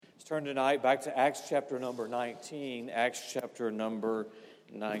Turn tonight back to Acts chapter number 19. Acts chapter number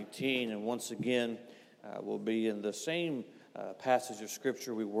 19. And once again, we'll be in the same passage of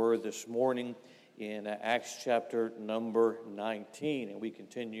Scripture we were this morning in Acts chapter number 19. And we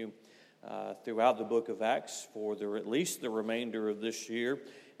continue throughout the book of Acts for at least the remainder of this year.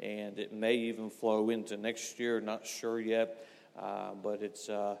 And it may even flow into next year, not sure yet. But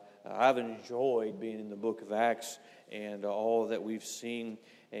I've enjoyed being in the book of Acts and all that we've seen.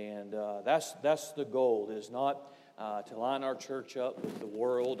 And that's the goal, is not to line our church up with the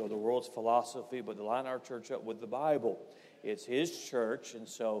world or the world's philosophy, but to line our church up with the Bible. It's His church, and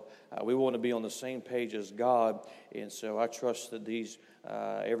so we want to be on the same page as God. And so I trust that these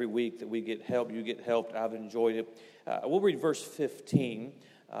every week that we get help, you get helped. I've enjoyed it. We'll read verse 15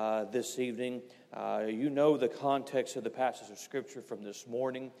 this evening. You know the context of the passage of Scripture from this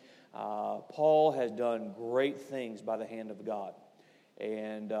morning. Paul has done great things by the hand of God.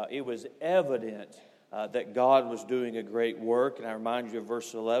 And it was evident that God was doing a great work. And I remind you of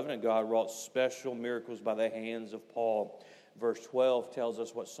verse 11, and God wrought special miracles by the hands of Paul. Verse 12 tells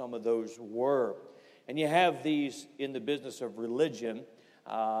us what some of those were. And you have these in the business of religion.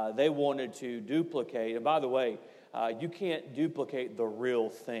 They wanted to duplicate. And by the way, you can't duplicate the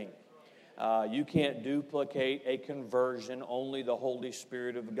real thing. You can't duplicate a conversion. Only the Holy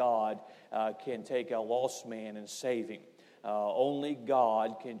Spirit of God can take a lost man and save him. Only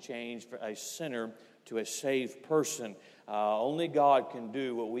God can change a sinner to a saved person. Only God can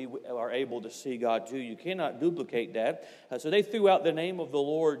do what we are able to see God do. You cannot duplicate that. So they threw out the name of the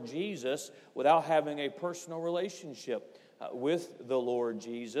Lord Jesus without having a personal relationship with the Lord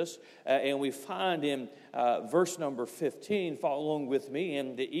Jesus. And we find in verse number 15, follow along with me,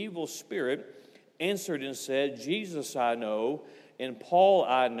 and the evil spirit answered and said, Jesus I know, and Paul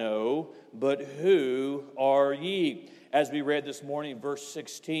I know, but who are ye? As we read this morning, verse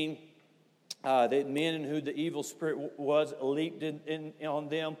 16, the men in who the evil spirit was leaped on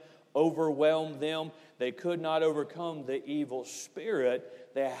them, overwhelmed them. They could not overcome the evil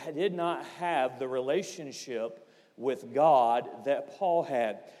spirit. They did not have the relationship with God that Paul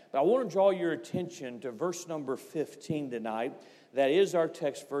had. But I want to draw your attention to verse number 15 tonight. That is our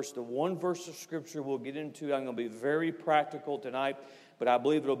text verse, the one verse of Scripture we'll get into. I'm going to be very practical tonight, but I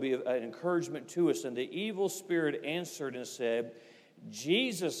believe it'll be an encouragement to us. And the evil spirit answered and said,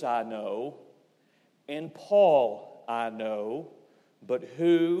 Jesus I know, and Paul I know, but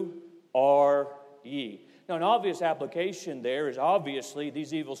who are ye? Now, an obvious application there is obviously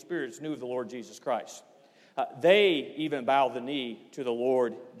these evil spirits knew of the Lord Jesus Christ. They even bowed the knee to the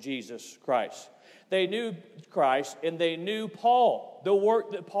Lord Jesus Christ. They knew Christ, and they knew Paul, the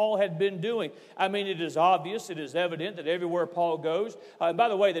work that Paul had been doing. I mean, it is obvious, it is evident that everywhere Paul goes, and by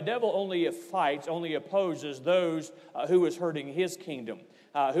the way, the devil only opposes those who is hurting his kingdom,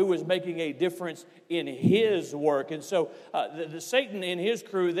 who was making a difference in his work. And so the Satan and his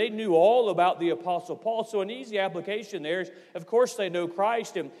crew, they knew all about the Apostle Paul. So an easy application there is, of course, they know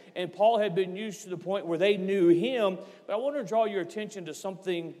Christ, and Paul had been used to the point where they knew him. But I want to draw your attention to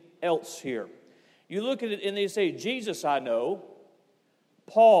something else here. You look at it and they say, Jesus I know,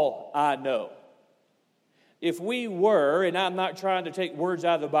 Paul I know. If we were, and I'm not trying to take words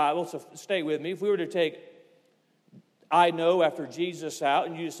out of the Bible, so stay with me. If we were to take I know after Jesus out,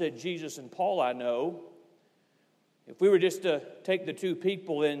 and you just said Jesus and Paul I know, if we were just to take the two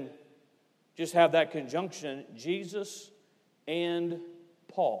people and just have that conjunction, Jesus and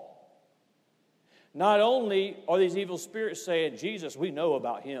Paul. Not only are these evil spirits saying, Jesus, we know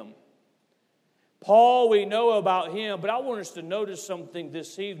about him. Paul, we know about him, but I want us to notice something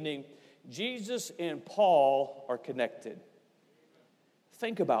this evening. Jesus and Paul are connected.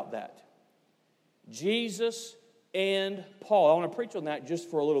 Think about that. Jesus and Paul. I want to preach on that just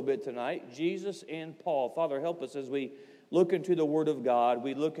for a little bit tonight. Jesus and Paul. Father, help us as we look into the Word of God.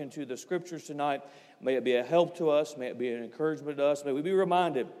 We look into the Scriptures tonight. May it be a help to us. May it be an encouragement to us. May we be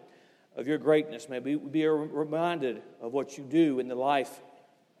reminded of your greatness. May we be reminded of what you do in the life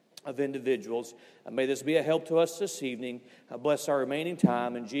of individuals. May this be a help to us this evening. Bless our remaining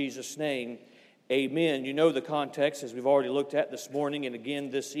time. In Jesus' name, amen. You know the context as we've already looked at this morning and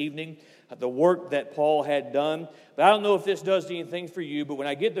again this evening, the work that Paul had done. But I don't know if this does anything for you, but when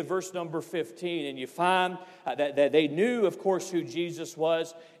I get to verse number 15 and you find that they knew, of course, who Jesus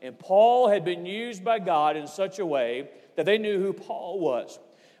was, and Paul had been used by God in such a way that they knew who Paul was.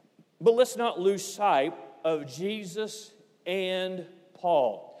 But let's not lose sight of Jesus and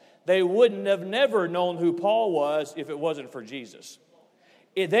Paul. They wouldn't have never known who Paul was if it wasn't for Jesus.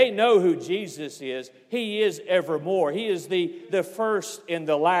 They know who Jesus is. He is evermore. He is the first and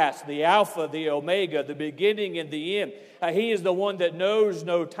the last, the Alpha, the Omega, the beginning and the end. He is the one that knows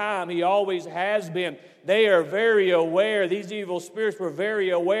no time. He always has been. They are very aware. These evil spirits were very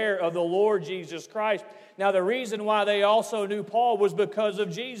aware of the Lord Jesus Christ. Now, the reason why they also knew Paul was because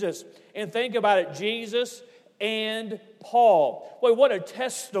of Jesus. And think about it, Jesus and Paul. Boy, what a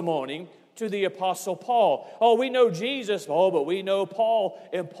testimony to the Apostle Paul. Oh, we know Jesus, but we know Paul.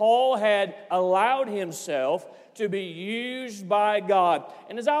 And Paul had allowed himself to be used by God.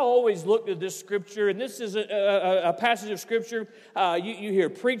 And as I always looked at this scripture, and this is a passage of scripture you hear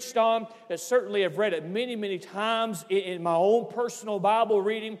preached on, that certainly I've read it many, many times in my own personal Bible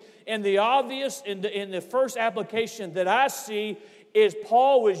reading. And the obvious, in the first application that I see, is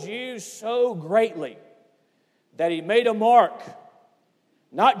Paul was used so greatly that he made a mark,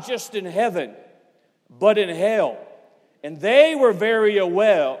 not just in heaven, but in hell. And they were very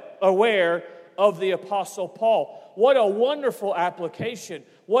aware of the Apostle Paul. What a wonderful application.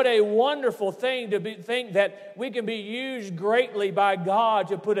 What a wonderful thing to think that we can be used greatly by God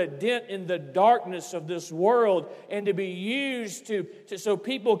to put a dent in the darkness of this world and to be used so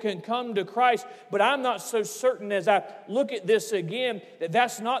people can come to Christ. But I'm not so certain as I look at this again that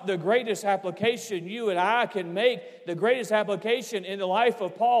that's not the greatest application you and I can make. The greatest application in the life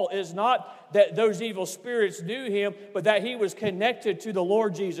of Paul is not that those evil spirits knew him, but that he was connected to the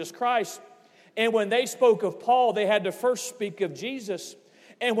Lord Jesus Christ. And when they spoke of Paul, they had to first speak of Jesus.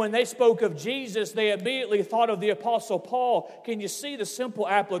 And when they spoke of Jesus, they immediately thought of the Apostle Paul. Can you see the simple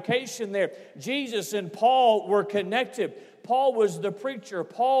application there? Jesus and Paul were connected. Paul was the preacher.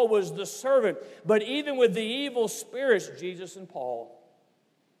 Paul was the servant. But even with the evil spirits, Jesus and Paul.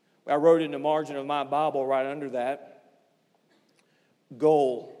 I wrote in the margin of my Bible right under that,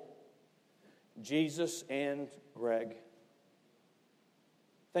 goal, Jesus and Greg.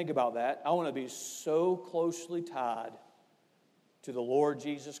 Think about that. I want to be so closely tied to the Lord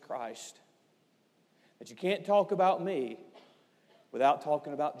Jesus Christ that you can't talk about me without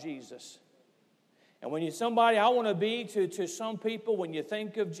talking about Jesus. And when you're somebody, I want to be to some people, when you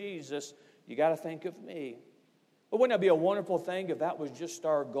think of Jesus, you got to think of me. But wouldn't that be a wonderful thing if that was just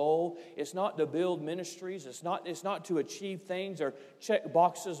our goal? It's not to build ministries. It's not to achieve things or check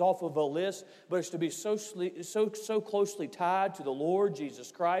boxes off of a list, but it's to be so closely tied to the Lord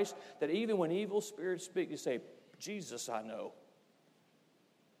Jesus Christ that even when evil spirits speak, you say, Jesus I know,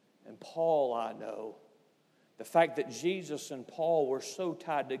 and Paul I know. The fact that Jesus and Paul were so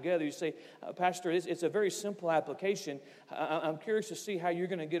tied together. You say, Pastor, it's a very simple application. I'm curious to see how you're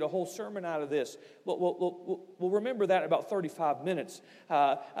going to get a whole sermon out of this. We'll remember that in about 35 minutes.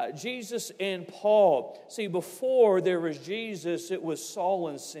 Jesus and Paul. See, before there was Jesus, it was Saul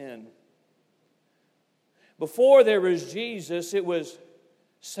and sin. Before there was Jesus, it was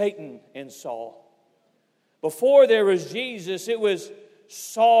Satan and Saul. Before there was Jesus, it was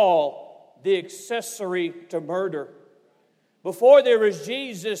Saul, the accessory to murder. Before there was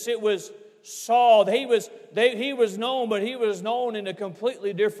Jesus, it was Saul. He was known, but he was known in a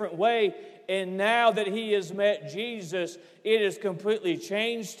completely different way. And now that he has met Jesus, it has completely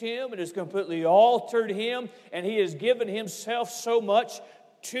changed him. It has completely altered him. And he has given himself so much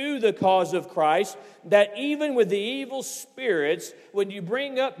to the cause of Christ that even with the evil spirits, when you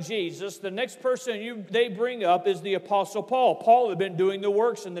bring up Jesus, the next person they bring up is the Apostle Paul. Paul had been doing the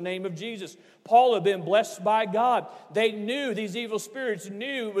works in the name of Jesus. Paul had been blessed by God. They knew, these evil spirits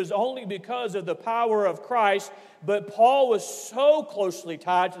knew it was only because of the power of Christ, but Paul was so closely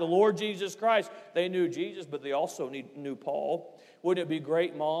tied to the Lord Jesus Christ. They knew Jesus, but they also knew Paul. Wouldn't it be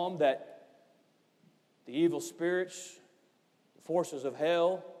great, Mom, that the evil spirits, forces of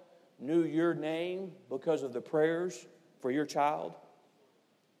hell, knew your name because of the prayers for your child?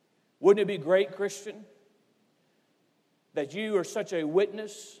 Wouldn't it be great, Christian, that you are such a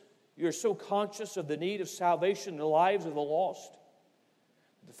witness, you're so conscious of the need of salvation in the lives of the lost?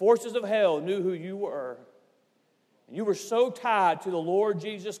 The forces of hell knew who you were. And you were so tied to the Lord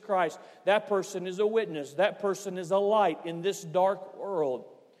Jesus Christ. That person is a witness. That person is a light in this dark world.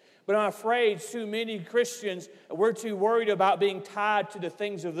 But I'm afraid too many Christians, we're too worried about being tied to the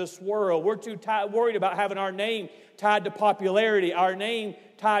things of this world. We're too worried about having our name tied to popularity, our name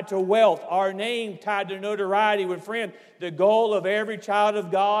tied to wealth, our name tied to notoriety. When, friend, the goal of every child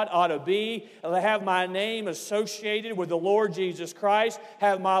of God ought to be to have my name associated with the Lord Jesus Christ,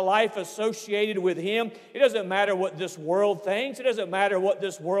 have my life associated with Him. It doesn't matter what this world thinks. It doesn't matter what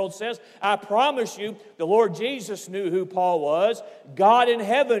this world says. I promise you, the Lord Jesus knew who Paul was. God in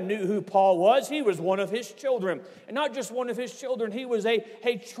heaven knew who Paul was. He was one of His children. And not just one of His children, he was a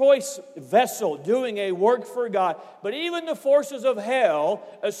choice vessel doing a work for God. But even the forces of hell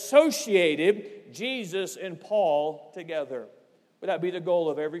associated Jesus and Paul together. Would that be the goal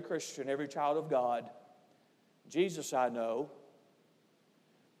of every Christian, every child of God? Jesus I know.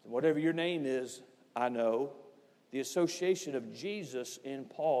 Whatever your name is, I know. The association of Jesus in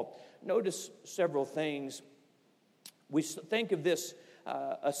Paul. Notice several things. We think of this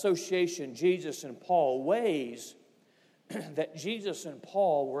association, Jesus and Paul, ways that Jesus and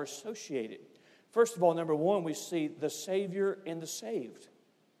Paul were associated. First of all, number one, we see the Savior and the saved.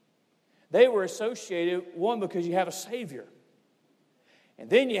 They were associated, one, because you have a Savior. And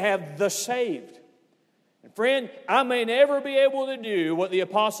then you have the saved. And friend, I may never be able to do what the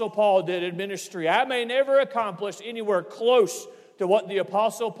Apostle Paul did in ministry. I may never accomplish anywhere close to what the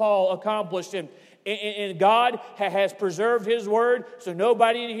Apostle Paul accomplished. And God has preserved His Word, so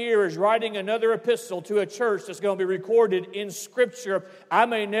nobody in here is writing another epistle to a church that's going to be recorded in Scripture. I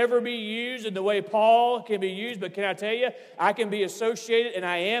may never be used in the way Paul can be used, but can I tell you, I can be associated, and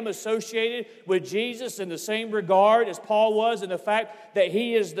I am associated with Jesus in the same regard as Paul was, in the fact that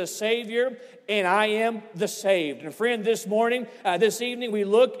He is the Savior, and I am the saved. And friend, this evening, we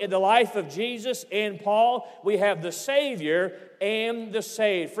look at the life of Jesus and Paul. We have the Savior and the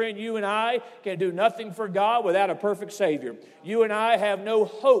saved. Friend, you and I can do nothing for God without a perfect Savior. You and I have no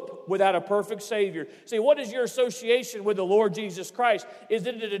hope without a perfect Savior. See, what is your association with the Lord Jesus Christ? Is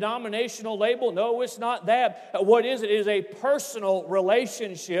it a denominational label? No, it's not that. What is it? It is a personal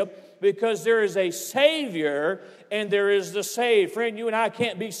relationship, because there is a Savior and there is the saved. Friend, you and I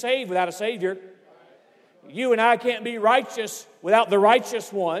can't be saved without a Savior. You and I can't be righteous without the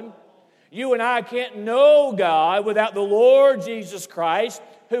righteous one. You and I can't know God without the Lord Jesus Christ,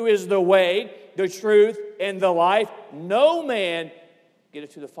 who is the way, the truth, and the life. No man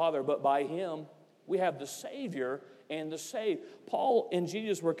getteth to the Father but by Him. We have the Savior and the saved. Paul and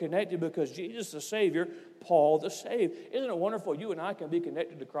Jesus were connected because Jesus the Savior, Paul the saved. Isn't it wonderful? You and I can be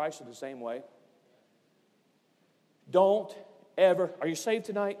connected to Christ in the same way. Don't ever, are you saved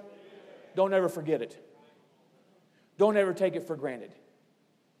tonight? Don't ever forget it. Don't ever take it for granted.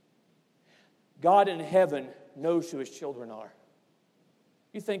 God in heaven knows who His children are.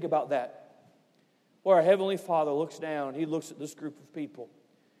 You think about that. Where our Heavenly Father looks down, He looks at this group of people.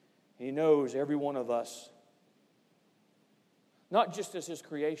 He knows every one of us. Not just as His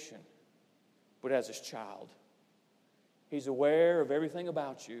creation, but as His child. He's aware of everything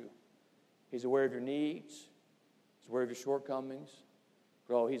about you. He's aware of your needs. He's aware of your shortcomings.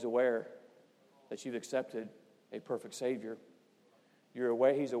 But He's aware that you've accepted a perfect Savior.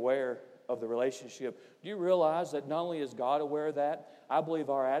 He's aware of the relationship. Do you realize that not only is God aware of that, I believe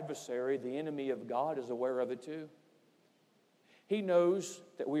our adversary, the enemy of God, is aware of it too. He knows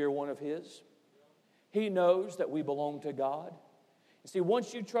that we are one of His. He knows that we belong to God. You see,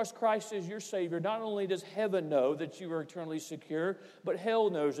 once you trust Christ as your Savior, not only does heaven know that you are eternally secure, but hell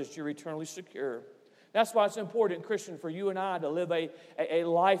knows that you're eternally secure. That's why it's important, Christian, for you and I to live a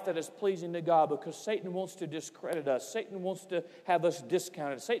life that is pleasing to God, because Satan wants to discredit us. Satan wants to have us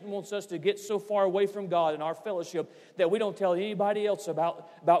discounted. Satan wants us to get so far away from God and our fellowship that we don't tell anybody else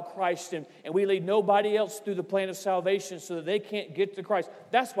about Christ, and we lead nobody else through the plan of salvation so that they can't get to Christ.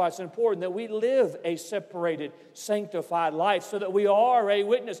 That's why it's important that we live a separated, sanctified life so that we are a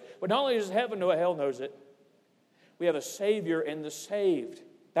witness. But not only does heaven know it, hell knows it. We have a Savior and the saved.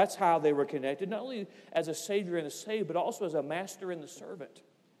 That's how they were connected, not only as a Savior and a saved, but also as a master and the servant.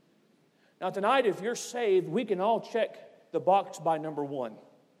 Now tonight, if you're saved, we can all check the box by number one.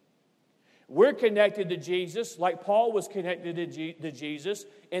 We're connected to Jesus like Paul was connected to Jesus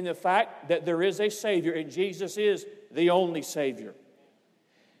in the fact that there is a Savior, and Jesus is the only Savior.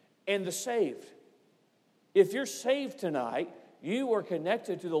 And the saved. If you're saved tonight, you are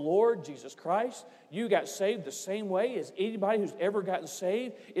connected to the Lord Jesus Christ. You got saved the same way as anybody who's ever gotten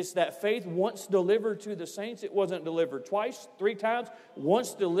saved. It's that faith once delivered to the saints. It wasn't delivered twice, 3 times.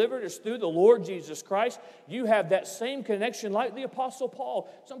 Once delivered is through the Lord Jesus Christ. You have that same connection like the Apostle Paul.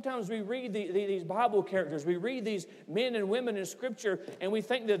 Sometimes we read these Bible characters. We read these men and women in Scripture, and we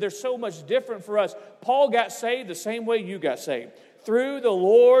think that they're so much different for us. Paul got saved the same way you got saved. Through the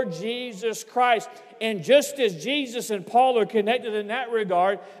Lord Jesus Christ. And just as Jesus and Paul are connected in that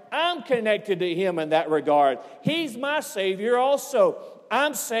regard, I'm connected to Him in that regard. He's my Savior also.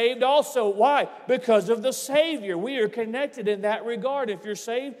 I'm saved also. Why? Because of the Savior. We are connected in that regard. If you're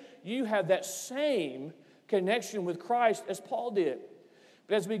saved, you have that same connection with Christ as Paul did.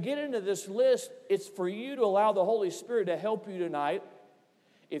 But as we get into this list, it's for you to allow the Holy Spirit to help you tonight.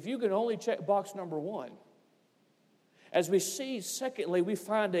 If you can only check box number one. As we see, secondly, we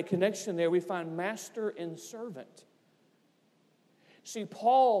find a connection there. We find master and servant. See,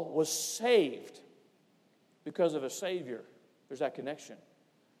 Paul was saved because of a Savior. There's that connection.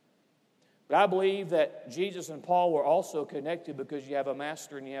 But I believe that Jesus and Paul were also connected because you have a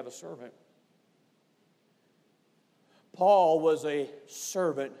master and you have a servant. Paul was a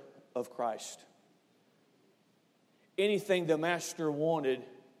servant of Christ. Anything the master wanted,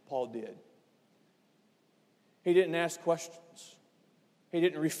 Paul did. He didn't ask questions. He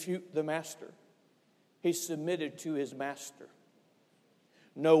didn't refute the master. He submitted to his master.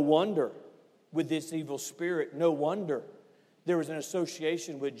 No wonder with this evil spirit, no wonder there was an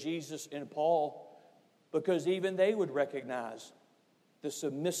association with Jesus and Paul, because even they would recognize the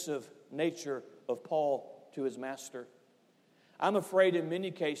submissive nature of Paul to his master. I'm afraid in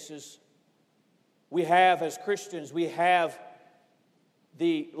many cases we have, as Christians, we have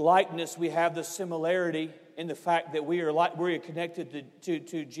the likeness, we have the similarity in the fact that we're connected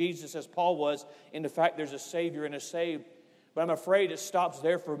to Jesus as Paul was, in the fact there's a Savior and a saved. But I'm afraid it stops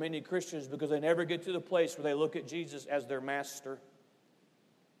there for many Christians because they never get to the place where they look at Jesus as their master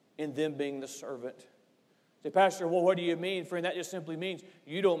and them being the servant. Say, Pastor, well, what do you mean, friend? That just simply means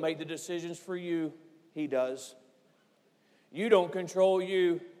you don't make the decisions for you. He does. You don't control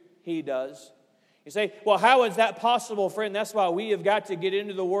you. He does. You say, well, how is that possible, friend? That's why we have got to get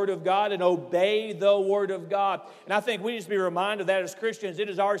into the Word of God and obey the Word of God. And I think we need to be reminded of that as Christians. It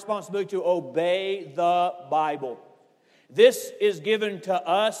is our responsibility to obey the Bible. This is given to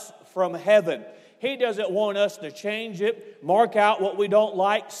us from heaven. He doesn't want us to change it, mark out what we don't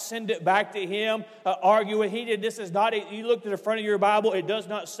like, send it back to Him, argue it. He did. This is not you look to the front of your Bible, it does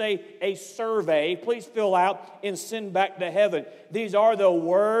not say a survey. Please fill out and send back to heaven. These are the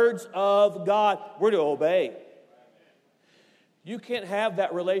words of God. We're to obey. You can't have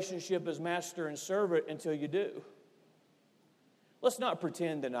that relationship as master and servant until you do. Let's not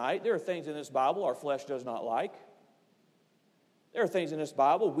pretend tonight. There are things in this Bible our flesh does not like. There are things in this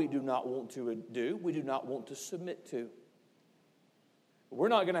Bible we do not want to do, we do not want to submit to. We're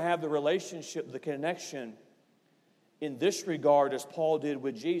not going to have the relationship, the connection in this regard as Paul did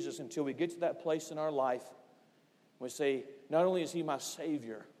with Jesus until we get to that place in our life where we say, not only is He my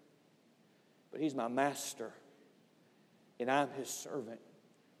Savior, but He's my master, and I'm His servant.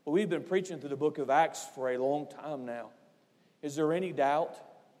 Well, we've been preaching through the book of Acts for a long time now. Is there any doubt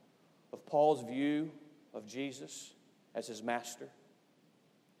of Paul's view of Jesus as his master?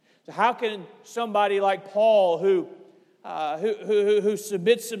 So how can somebody like Paul, who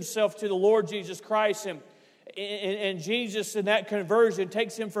submits himself to the Lord Jesus Christ, and Jesus in that conversion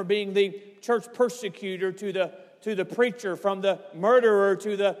takes him from being the church persecutor to the preacher, from the murderer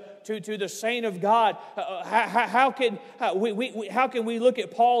to the saint of God? How can we look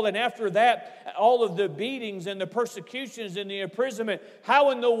at Paul, and after that, all of the beatings and the persecutions and the imprisonment,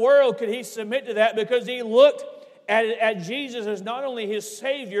 how in the world could he submit to that? Because he looked at Jesus as not only his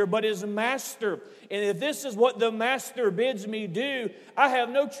Savior, but his master. And if this is what the master bids me do, I have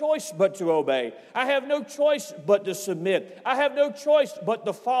no choice but to obey. I have no choice but to submit. I have no choice but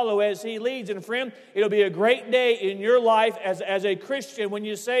to follow as he leads. And friend, it'll be a great day in your life as a Christian when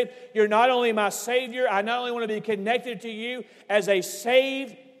you say, you're not only my Savior, I not only want to be connected to you as a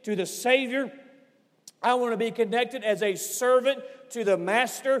saved to the Savior, I want to be connected as a servant to the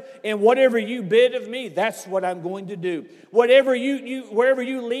master, and whatever you bid of me, that's what I'm going to do. Wherever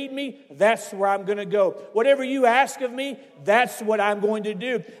you lead me, that's where I'm going to go. Whatever you ask of me, that's what I'm going to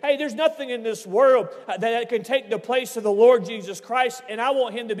do. Hey, there's nothing in this world that can take the place of the Lord Jesus Christ, and I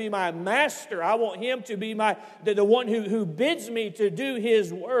want Him to be my master. I want Him to be the one who bids me to do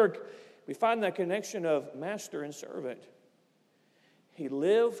His work. We find that connection of master and servant. He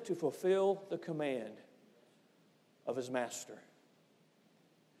lived to fulfill the command of His master.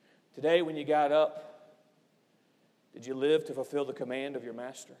 Today, when you got up, did you live to fulfill the command of your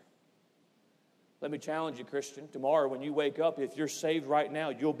master? Let me challenge you, Christian. Tomorrow, when you wake up, if you're saved right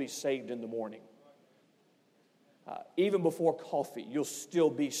now, you'll be saved in the morning. Even before coffee, you'll still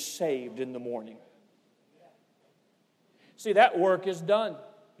be saved in the morning. See, that work is done.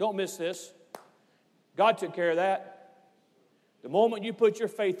 Don't miss this. God took care of that. The moment you put your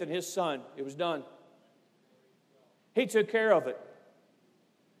faith in His Son, it was done. He took care of it.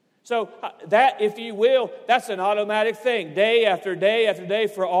 So that, if you will, that's an automatic thing. Day after day after day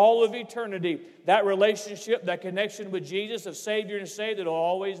for all of eternity. That relationship, that connection with Jesus, of Savior and saved, it'll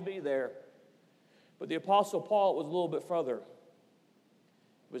always be there. But the Apostle Paul was a little bit further.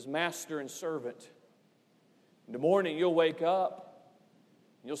 It was master and servant. In the morning, you'll wake up,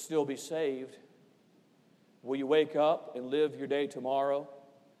 and you'll still be saved. Will you wake up and live your day tomorrow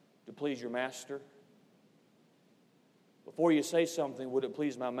to please your master? Before you say something, would it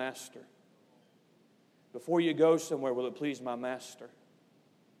please my master? Before you go somewhere, will it please my master?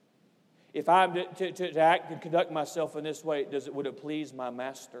 If I'm to act and conduct myself in this way, would it please my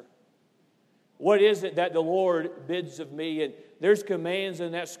master? What is it that the Lord bids of me? And there's commands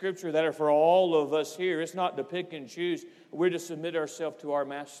in that scripture that are for all of us here. It's not to pick and choose. We're to submit ourselves to our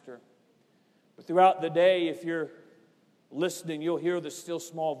master. But throughout the day, if you're listening, you'll hear the still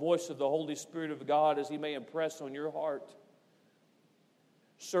small voice of the Holy Spirit of God as He may impress on your heart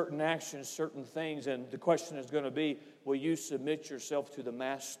certain actions, certain things. And the question is going to be, will you submit yourself to the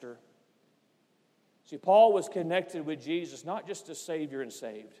master? See, Paul was connected with Jesus, not just as Savior and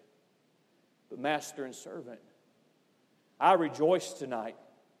saved, but master and servant. I rejoice tonight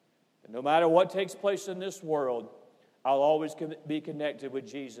that no matter what takes place in this world, I'll always be connected with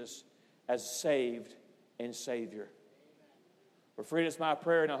Jesus as saved and Savior. Well, friend, it's my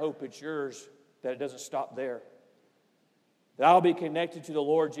prayer, and I hope it's yours, that it doesn't stop there. That I'll be connected to the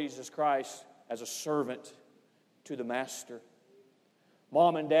Lord Jesus Christ as a servant to the Master.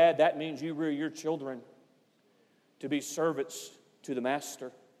 Mom and Dad, that means you rear your children to be servants to the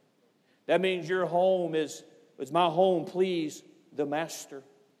Master. That means your home is my home, please, the Master.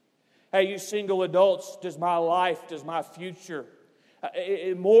 Hey, you single adults, does my life, does my future,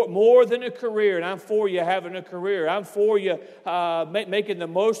 more than a career, and I'm for you having a career. I'm for you making the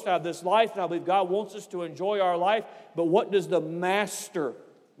most out of this life, and I believe God wants us to enjoy our life, but what does the Master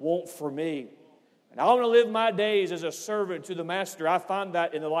want for me? And I want to live my days as a servant to the Master. I find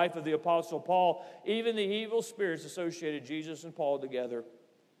that in the life of the Apostle Paul. Even the evil spirits associated Jesus and Paul together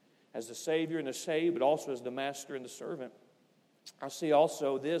as the Savior and the saved, but also as the Master and the servant. I see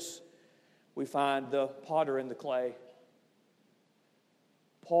also this, we find the potter and the clay.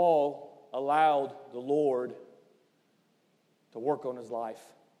 Paul allowed the Lord to work on his life.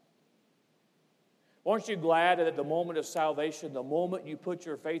 Aren't you glad that at the moment of salvation, the moment you put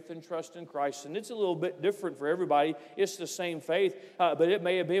your faith and trust in Christ, and it's a little bit different for everybody, it's the same faith, but it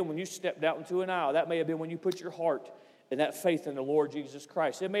may have been when you stepped out into an aisle. That may have been when you put your heart and that faith in the Lord Jesus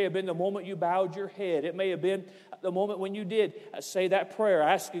Christ. It may have been the moment you bowed your head. It may have been the moment when you did say that prayer,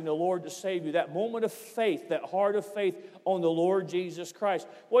 asking the Lord to save you. That moment of faith, that heart of faith on the Lord Jesus Christ.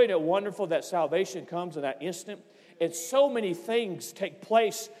 Well, isn't it wonderful that salvation comes in that instant? And so many things take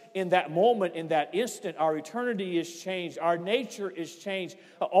place in that moment, in that instant. Our eternity is changed. Our nature is changed.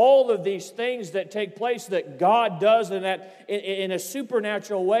 All of these things that take place that God does in a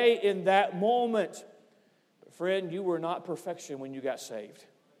supernatural way in that moment. Friend, you were not perfection when you got saved.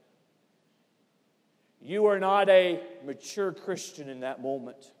 You are not a mature Christian in that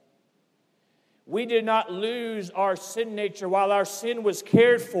moment. We did not lose our sin nature. While our sin was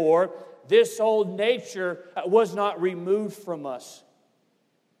cared for, this old nature was not removed from us.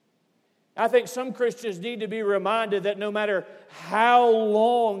 I think some Christians need to be reminded that no matter how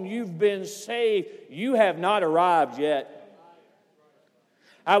long you've been saved, you have not arrived yet.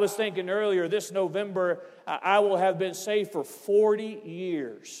 I was thinking earlier, this November, I will have been saved for 40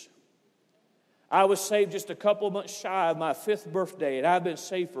 years. I was saved just a couple of months shy of my 5th birthday, and I've been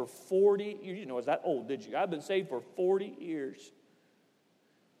saved for 40 years. You didn't know I was that old, did you? I've been saved for 40 years.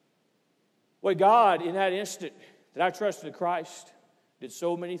 Well, God, in that instant that I trusted Christ, did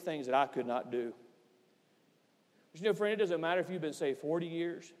so many things that I could not do. But you know, friend, it doesn't matter if you've been saved 40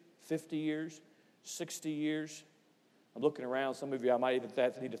 years, 50 years, 60 years. I'm looking around. Some of you, I might even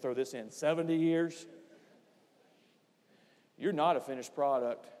need to throw this in. 70 years. You're not a finished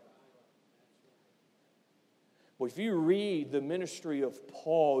product. Well, if you read the ministry of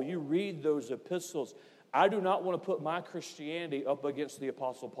Paul, you read those epistles, I do not want to put my Christianity up against the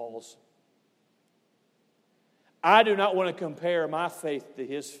Apostle Paul's. I do not want to compare my faith to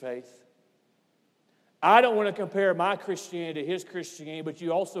his faith. I don't want to compare my Christianity to his Christianity, but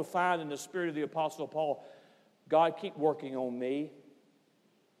you also find in the spirit of the Apostle Paul, God, keep working on me.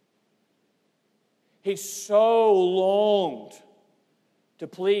 He so longed to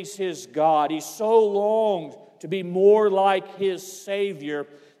please his God. He so longed to be more like his Savior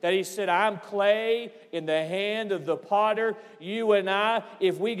that he said, I'm clay in the hand of the potter. You and I,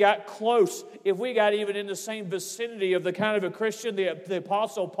 if we got close, if we got even in the same vicinity of the kind of a Christian the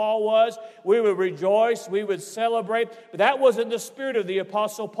Apostle Paul was, we would rejoice, we would celebrate. But that wasn't the spirit of the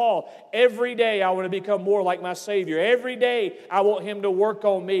Apostle Paul. Every day I want to become more like my Savior. Every day I want him to work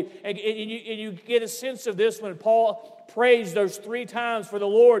on me. And you get a sense of this when Paul prays those 3 times for the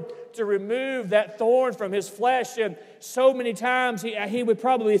Lord to remove that thorn from his flesh. And so many times he would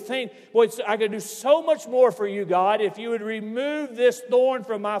probably think, boy, I could do so much more for you, God, if you would remove this thorn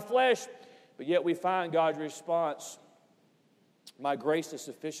from my flesh. But yet we find God's response, my grace is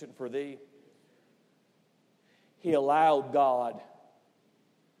sufficient for thee. He allowed God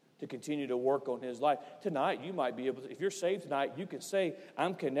to continue to work on his life. Tonight, you might be able to, if you're saved tonight, you can say,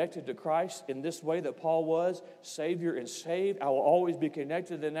 I'm connected to Christ in this way that Paul was, Savior and saved. I will always be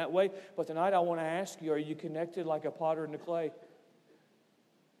connected in that way. But tonight, I want to ask you, are you connected like a potter in the clay?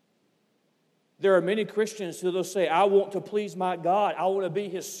 There are many Christians who will say, I want to please my God. I want to be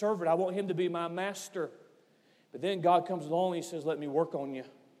his servant. I want him to be my master. But then God comes along and he says, let me work on you.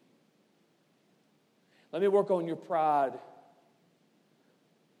 Let me work on your pride.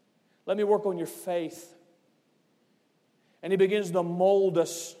 Let me work on your faith. And he begins to mold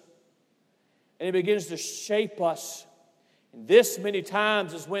us. And he begins to shape us. And this many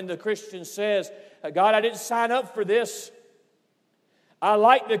times is when the Christian says, God, I didn't sign up for this. I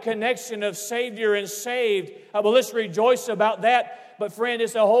like the connection of Savior and saved. Well, let's rejoice about that. But friend,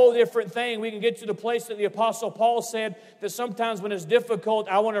 it's a whole different thing. We can get to the place that the Apostle Paul said that sometimes when it's difficult,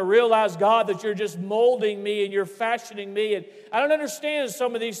 I want to realize, God, that you're just molding me and you're fashioning me. And I don't understand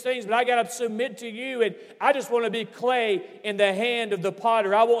some of these things, but I got to submit to you. And I just want to be clay in the hand of the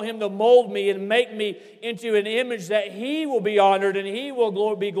potter. I want him to mold me and make me into an image that he will be honored and he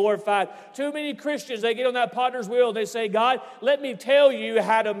will be glorified. Too many Christians, they get on that potter's wheel and they say, God, let me tell you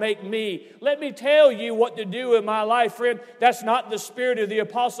how to make me. Let me tell you what to do in my life. Friend, that's not the spirit of the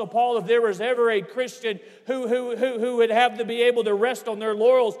Apostle Paul. If there was ever a Christian who would have to be able to rest on their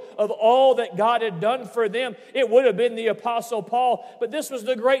laurels of all that God had done for them, it would have been the Apostle Paul. But this was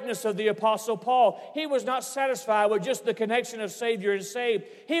the greatness of the Apostle Paul. He was not satisfied with just the connection of Savior and saved.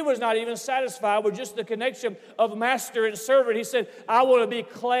 He was not even satisfied with just the connection of master and servant. He said, I want to be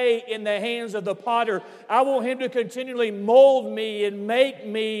clay in the hands of the potter. I want him to continually mold me and make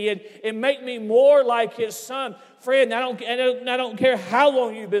me more like his son. Friend, I don't care how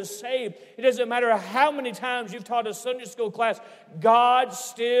long you've been saved. It doesn't matter how many times you've taught a Sunday school class. God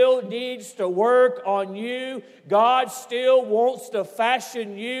still needs to work on you. God still wants to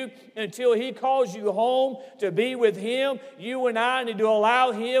fashion you until he calls you home to be with him. You and I need to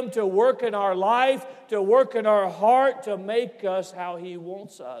allow him to work in our life, to work in our heart, to make us how he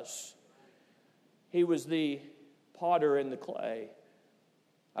wants us. He was the potter in the clay.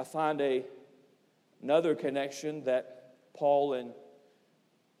 I find another connection that Paul and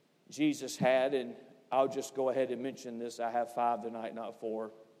Jesus had, and I'll just go ahead and mention this. I have 5 tonight, not 4.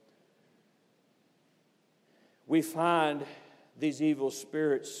 We find these evil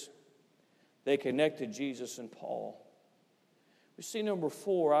spirits, they connected Jesus and Paul. We see number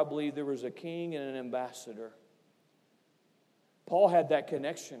 4, I believe there was a king and an ambassador. Paul had that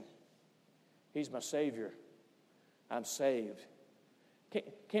connection. He's my Savior. I'm saved.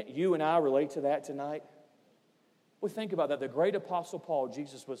 Can't you and I relate to that tonight? We think about that. The great Apostle Paul,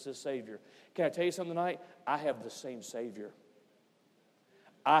 Jesus was his Savior. Can I tell you something tonight? I have the same Savior.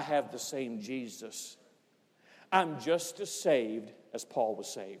 I have the same Jesus. I'm just as saved as Paul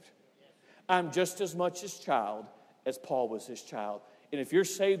was saved. I'm just as much his child as Paul was his child. And if you're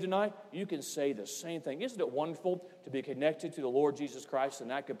saved tonight, you can say the same thing. Isn't it wonderful to be connected to the Lord Jesus Christ in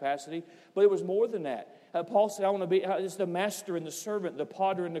that capacity? But it was more than that. Paul said, I want to be, it's the master and the servant, the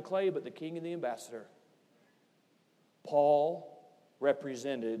potter and the clay, but the king and the ambassador. Paul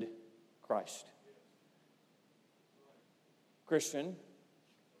represented Christ. Christian,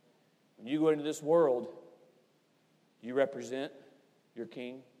 when you go into this world, you represent your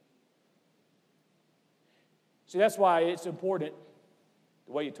king. See, that's why it's important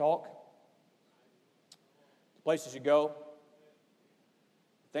the way you talk, the places you go,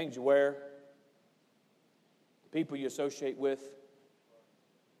 the things you wear, the people you associate with,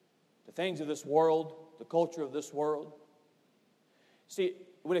 the things of this world, the culture of this world. See,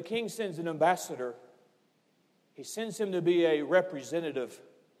 when a king sends an ambassador, he sends him to be a representative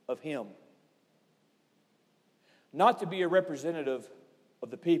of him, not to be a representative of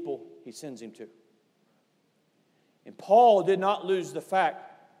the people he sends him to. And Paul did not lose the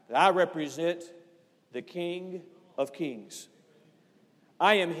fact that I represent the King of Kings.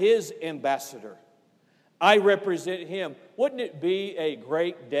 I am his ambassador. I represent him. Wouldn't it be a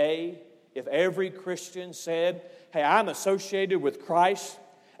great day if every Christian said, hey, I'm associated with Christ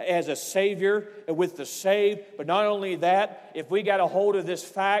as a Savior and with the saved. But not only that, if we got a hold of this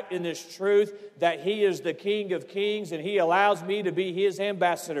fact and this truth that he is the King of Kings and he allows me to be his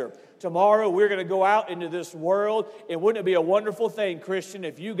ambassador. Tomorrow we're going to go out into this world, and wouldn't it be a wonderful thing, Christian,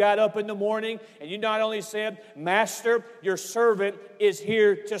 if you got up in the morning and you not only said, Master, your servant is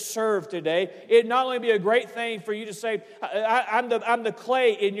here to serve today. It'd not only be a great thing for you to say, I'm the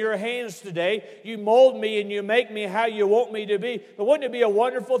clay in your hands today. You mold me and you make me how you want me to be. But wouldn't it be a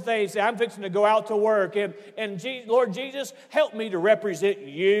wonderful thing to say, I'm fixing to go out to work, and Lord Jesus, help me to represent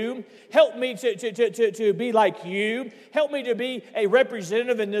you. Help me to be like you. Help me to be a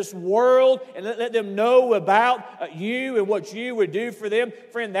representative in this world and let them know about you and what you would do for them.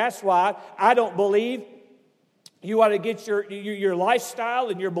 Friend, that's why I don't believe you ought to get your lifestyle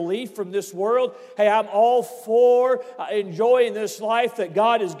and your belief from this world. Hey, I'm all for enjoying this life that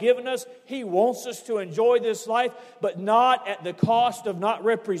God has given us. He wants us to enjoy this life, but not at the cost of not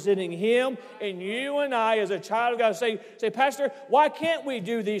representing Him. And you and I, as a child of God, say, Pastor, why can't we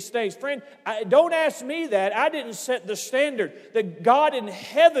do these things? Friend, don't ask me that. I didn't set the standard. The God in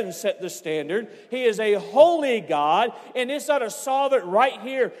heaven set the standard. He is a holy God, and it's not to solve it right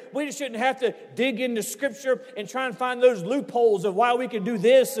here. We just shouldn't have to dig into Scripture and try and find those loopholes of why we can do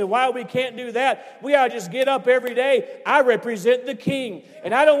this and why we can't do that. We ought to just get up every day. I represent the King,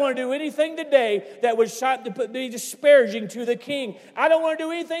 and I don't want to do anything today that would be disparaging to the King. I don't want to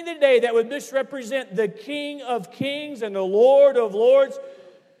do anything today that would misrepresent the King of Kings and the Lord of Lords.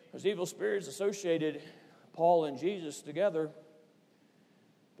 There's evil spirits associated Paul and Jesus together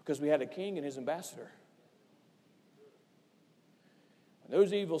because we had a king and his ambassador.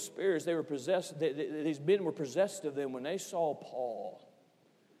 Those evil spirits, they were possessed. These men were possessed of them. When they saw Paul,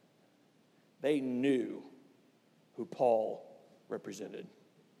 they knew who Paul represented.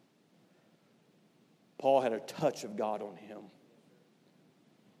 Paul had a touch of God on him.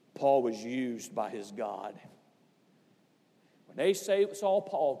 Paul was used by his God. When they saw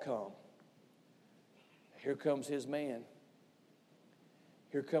Paul come, here comes his man.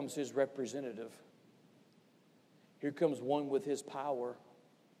 Here comes his representative. Here comes one with his power.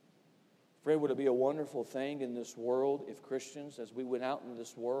 Friend, would it be a wonderful thing in this world if Christians, as we went out into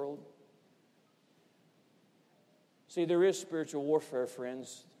this world? See, there is spiritual warfare,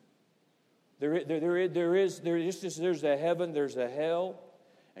 friends. There's a heaven, there's a hell.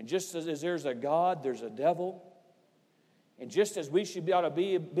 And just as there's a God, there's a devil. And just as we ought to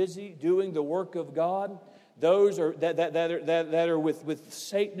be busy doing the work of God, those that are with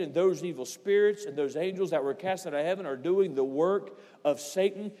Satan and those evil spirits and those angels that were cast out of heaven are doing the work of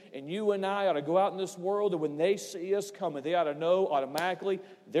Satan. And you and I ought to go out in this world, and when they see us coming, they ought to know automatically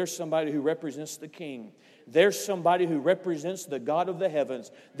there's somebody who represents the King. There's somebody who represents the God of the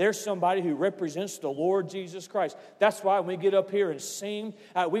heavens. There's somebody who represents the Lord Jesus Christ. That's why when we get up here and sing,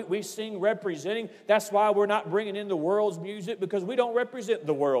 we sing representing. That's why we're not bringing in the world's music, because we don't represent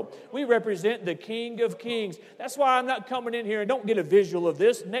the world. We represent the King of Kings. That's why I'm not coming in here, and don't get a visual of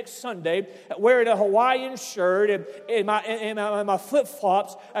this, next Sunday wearing a Hawaiian shirt and my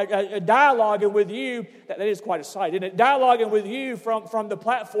flip-flops, dialoguing with you. That is quite a sight, isn't it? Dialoguing with you from the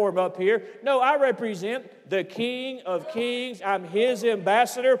platform up here. No, I represent the King of Kings. I'm His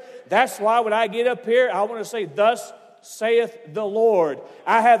ambassador. That's why when I get up here, I want to say, thus saith the Lord.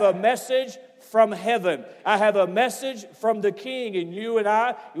 I have a message from heaven. I have a message from the King. And you and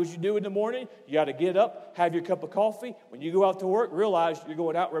I, what you do in the morning, you got to get up, have your cup of coffee. When you go out to work, realize you're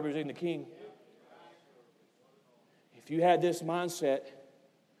going out representing the King. If you had this mindset,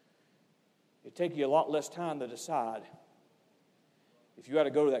 it'd take you a lot less time to decide if you got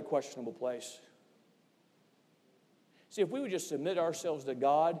to go to that questionable place. See, if we would just submit ourselves to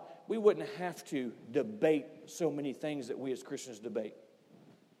God, we wouldn't have to debate so many things that we as Christians debate.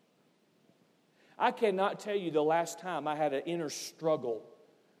 I cannot tell you the last time I had an inner struggle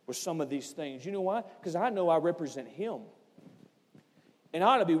with some of these things. You know why? Because I know I represent Him. And I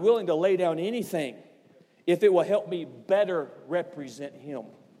ought to be willing to lay down anything if it will help me better represent Him.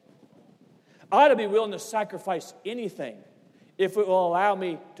 I ought to be willing to sacrifice anything if it will allow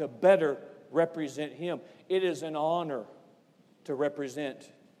me to better represent Him. It is an honor to represent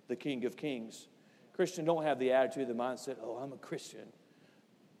the King of Kings. Christian, don't have the attitude, the mindset, oh, I'm a Christian.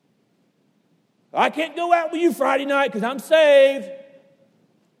 I can't go out with you Friday night because I'm saved.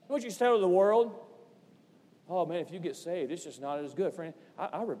 What you tell the world? Oh, man, if you get saved, it's just not as good. Friend,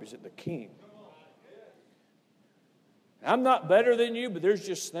 I represent the King. I'm not better than you, but there's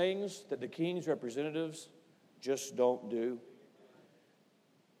just things that the King's representatives just don't do.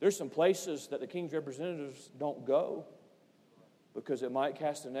 There's some places that the King's representatives don't go because it might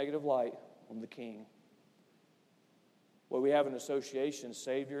cast a negative light on the King. Well, we have an association,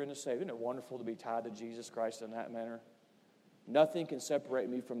 Savior and the Savior. Isn't it wonderful to be tied to Jesus Christ in that manner? Nothing can separate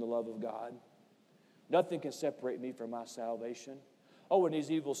me from the love of God. Nothing can separate me from my salvation. Oh, and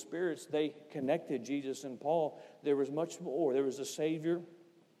these evil spirits, they connected Jesus and Paul. There was much more. There was the Savior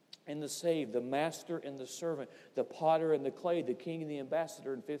and the saved, the master and the servant, the potter and the clay, the king and the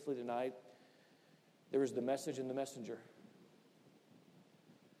ambassador. And fifthly tonight, there was the message and the messenger.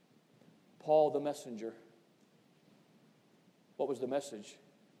 Paul the messenger. What was the message?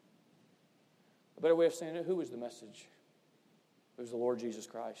 A better way of saying it, who was the message? It was the Lord Jesus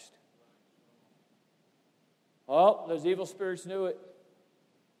Christ. Oh, those evil spirits knew it.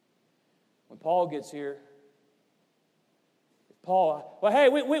 When Paul gets here, Paul, well, hey,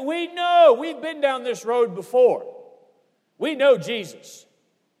 we know. We've been down this road before. We know Jesus.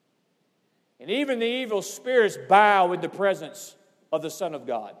 And even the evil spirits bow in the presence of the Son of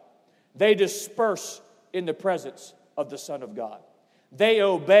God. They disperse in the presence of the Son of God. They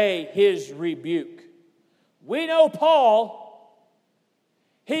obey His rebuke. We know Paul.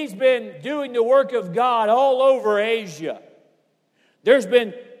 He's been doing the work of God all over Asia. There's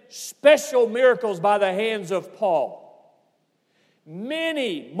been special miracles by the hands of Paul.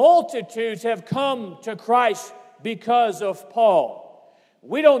 Multitudes have come to Christ because of Paul.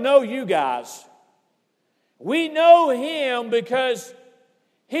 We don't know you guys. We know him because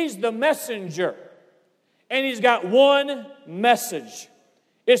he's the messenger. And he's got one message.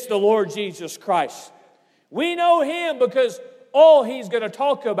 It's the Lord Jesus Christ. We know him because all he's going to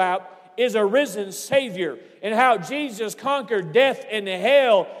talk about is a risen Savior and how Jesus conquered death and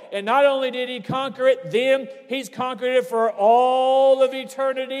hell. And not only did He conquer it then, He's conquered it for all of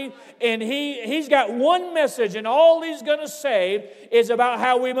eternity. And He's got one message, and all He's going to say is about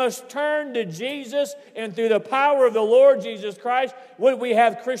how we must turn to Jesus, and through the power of the Lord Jesus Christ, would we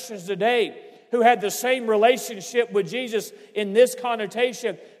have Christians today who had the same relationship with Jesus in this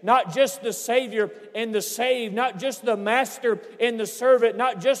connotation. Not just the Savior and the saved, not just the master and the servant,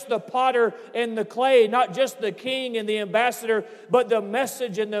 not just the potter and the clay, not just the king and the ambassador, but the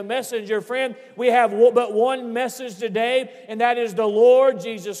message and the messenger. Friend, we have but one message today, and that is the Lord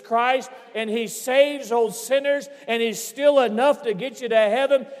Jesus Christ. And He saves old sinners, and He's still enough to get you to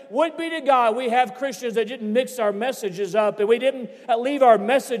heaven. Would be to God we have Christians that didn't mix our messages up, and we didn't leave our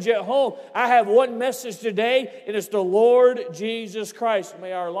message at home. I have one message today, and it's the Lord Jesus Christ.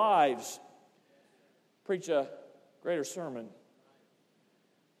 May our lives preach a greater sermon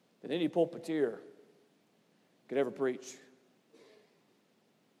than any pulpiteer could ever preach.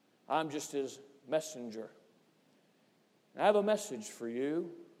 I'm just His messenger. And I have a message for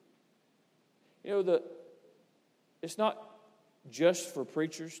you. You know, it's not just for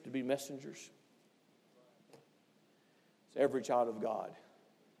preachers to be messengers. It's every child of God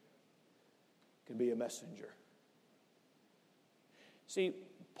can be a messenger. See,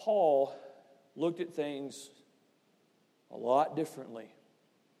 Paul looked at things a lot differently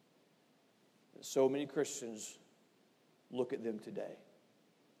than so many Christians look at them today.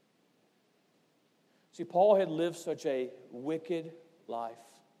 See, Paul had lived such a wicked life.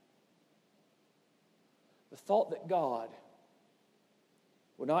 The thought that God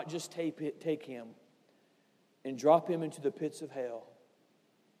would not just take him and drop him into the pits of hell,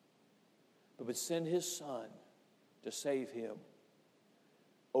 but would send His Son to save him,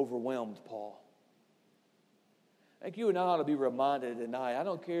 overwhelmed Paul. I think you and I ought to be reminded tonight. I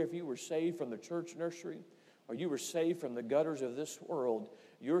don't care if you were saved from the church nursery or you were saved from the gutters of this world.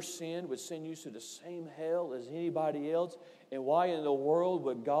 Your sin would send you to the same hell as anybody else. And why in the world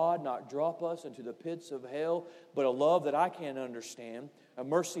would God not drop us into the pits of hell? But a love that I can't understand, a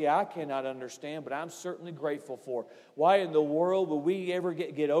mercy I cannot understand, but I'm certainly grateful for. Why in the world will we ever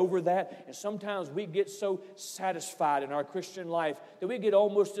get over that? And sometimes we get so satisfied in our Christian life that we get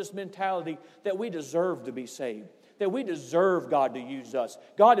almost this mentality that we deserve to be saved, that we deserve God to use us.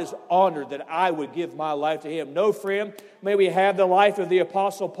 God is honored that I would give my life to Him. No, friend, may we have the life of the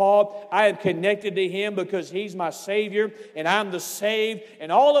Apostle Paul. I am connected to Him because He's my Savior, and I'm the saved.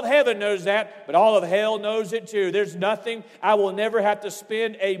 And all of heaven knows that, but all of hell knows it too. There's nothing. I will never have to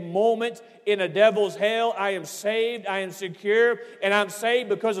spend a moment in a devil's hell. I am saved, I am secure, and I'm saved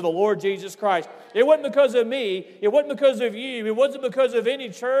because of the Lord Jesus Christ. It wasn't because of me. It wasn't because of you. It wasn't because of any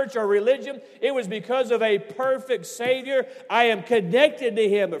church or religion. It was because of a perfect Savior. I am connected to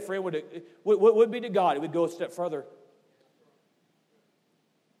Him. But friend, would be to God. It would go a step further.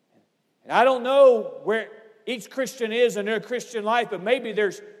 And I don't know where each Christian is in their Christian life, but maybe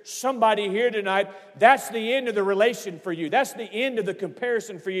there's somebody here tonight. That's the end of the relation for you. That's the end of the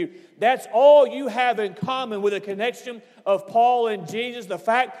comparison for you. That's all you have in common with a connection of Paul and Jesus. The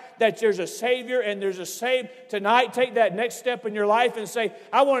fact that there's a Savior and there's a saved. Tonight, take that next step in your life and say,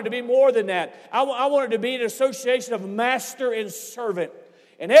 I want it to be more than that. I want it to be an association of master and servant.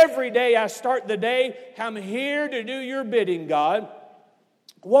 And every day I start the day, I'm here to do your bidding, God.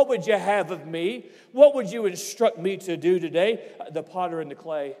 What would you have of me? What would you instruct me to do today? The potter and the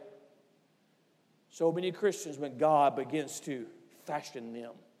clay. So many Christians, when God begins to fashion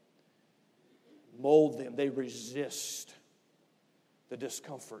them, mold them, they resist the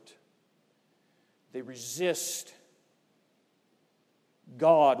discomfort. They resist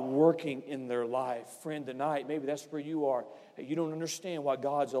God working in their life. Friend, tonight, maybe that's where you are. You don't understand why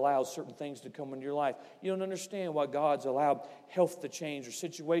God's allowed certain things to come into your life. You don't understand why God's allowed health to change or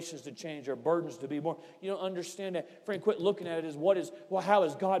situations to change or burdens to be more. You don't understand that. Friend, quit looking at it as how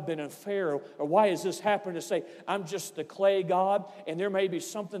has God been unfair, or why has this happened, to say, I'm just the clay, God, and there may be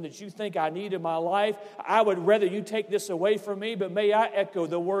something that you think I need in my life. I would rather you take this away from me, but may I echo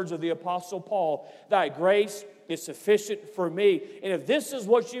the words of the Apostle Paul, thy grace is sufficient for me. And if this is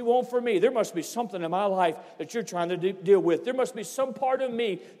what you want for me, there must be something in my life that you're trying to deal with. There must be some part of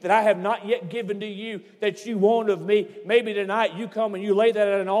me that I have not yet given to you that you want of me. Maybe tonight you come and you lay that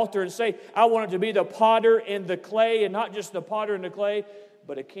at an altar and say, I want it to be the potter and the clay, and not just the potter and the clay,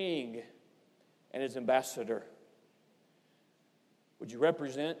 but a king and his ambassador. Would you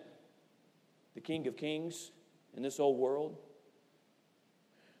represent the King of Kings in this old world?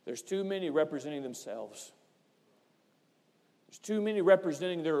 There's too many representing themselves. There's too many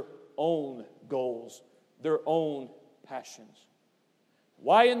representing their own goals, their own passions.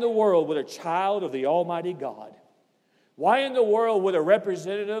 Why in the world would a child of the Almighty God, why in the world would a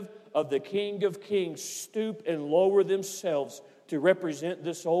representative of the King of Kings stoop and lower themselves to represent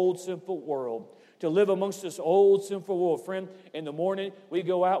this old sinful world, to live amongst this old sinful world? Friend, in the morning we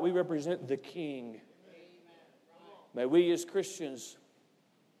go out, we represent the King. May we as Christians,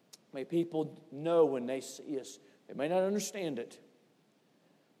 may people know when they see us, they may not understand it.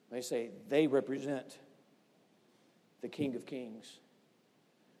 They say they represent the King of Kings.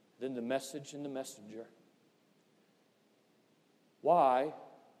 Then the message and the messenger. Why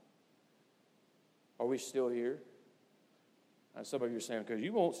are we still here? And some of you are saying, because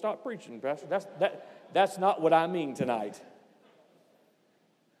you won't stop preaching, Pastor. That's not what I mean tonight.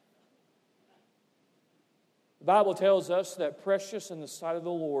 The Bible tells us that precious in the sight of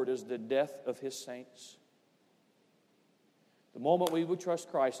the Lord is the death of His saints. The moment we would trust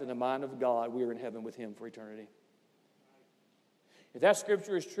Christ in the mind of God, we are in heaven with Him for eternity. If that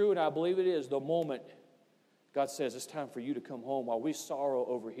scripture is true, and I believe it is, the moment God says it's time for you to come home while we sorrow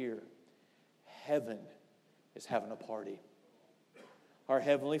over here, heaven is having a party. Our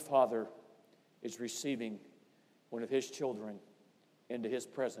Heavenly Father is receiving one of His children into His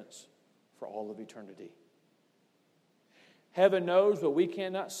presence for all of eternity. Heaven knows what we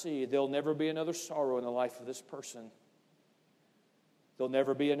cannot see. There'll never be another sorrow in the life of this person. There'll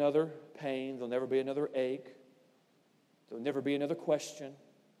never be another pain. There'll never be another ache. There'll never be another question.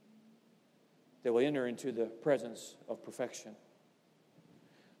 They will enter into the presence of perfection.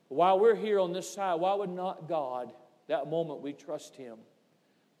 While we're here on this side, why would not God, that moment we trust Him,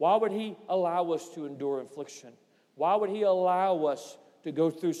 why would He allow us to endure affliction? Why would He allow us to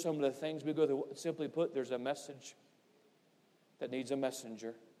go through some of the things we go through? Simply put, there's a message that needs a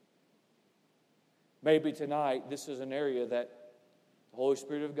messenger. Maybe tonight this is an area that the Holy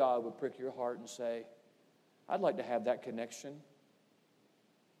Spirit of God would prick your heart and say, I'd like to have that connection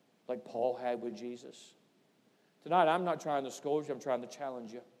like Paul had with Jesus. Tonight, I'm not trying to scold you, I'm trying to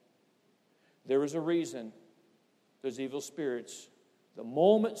challenge you. There is a reason those evil spirits, the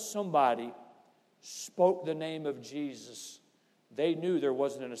moment somebody spoke the name of Jesus, they knew there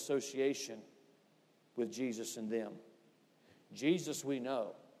wasn't an association with Jesus in them. Jesus we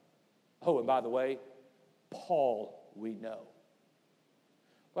know. Oh, and by the way, Paul we know.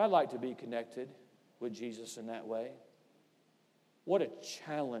 But I'd like to be connected with Jesus in that way. What a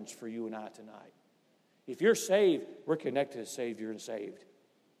challenge for you and I tonight. If you're saved, we're connected to Savior and saved.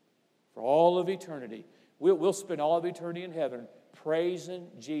 For all of eternity. We'll spend all of eternity in heaven praising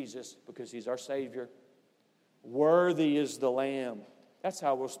Jesus because He's our Savior. Worthy is the Lamb. That's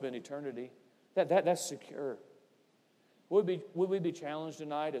how we'll spend eternity. That's secure. Would we be challenged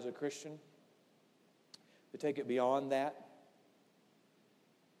tonight as a Christian to take it beyond that?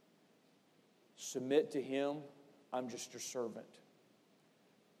 Submit to Him. I'm just your servant.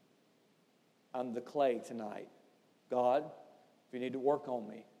 I'm the clay tonight. God, if you need to work on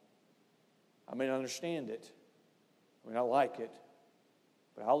me, I may not understand it. I may not like it.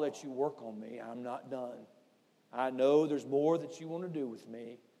 But I'll let you work on me. I'm not done. I know there's more that you want to do with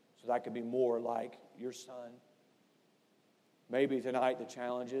me so that I can be more like your Son. Maybe tonight the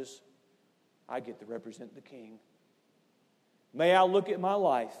challenge is I get to represent the King. May I look at my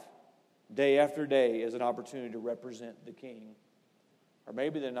life day after day as an opportunity to represent the King. Or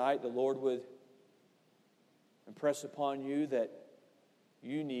maybe tonight the Lord would impress upon you that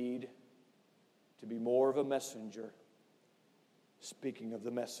you need to be more of a messenger, speaking of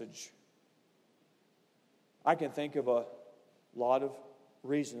the message. I can think of a lot of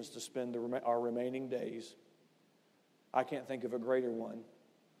reasons to spend our remaining days. I can't think of a greater one.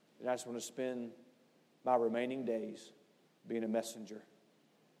 And I just want to spend my remaining days being a messenger,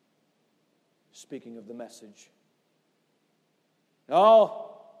 speaking of the message.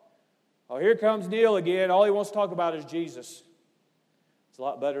 Oh, here comes Neal again. All he wants to talk about is Jesus. It's a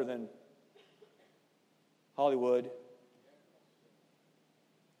lot better than Hollywood.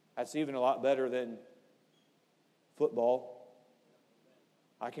 That's even a lot better than football.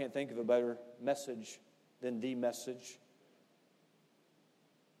 I can't think of a better message than the message.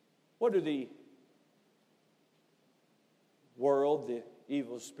 What do the world, the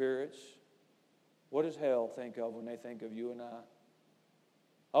evil spirits, what does hell think of when they think of you and I?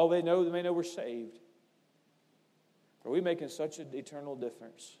 Oh, they may know we're saved. Are we making such an eternal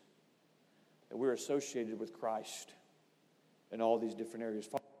difference that we're associated with Christ in all these different areas?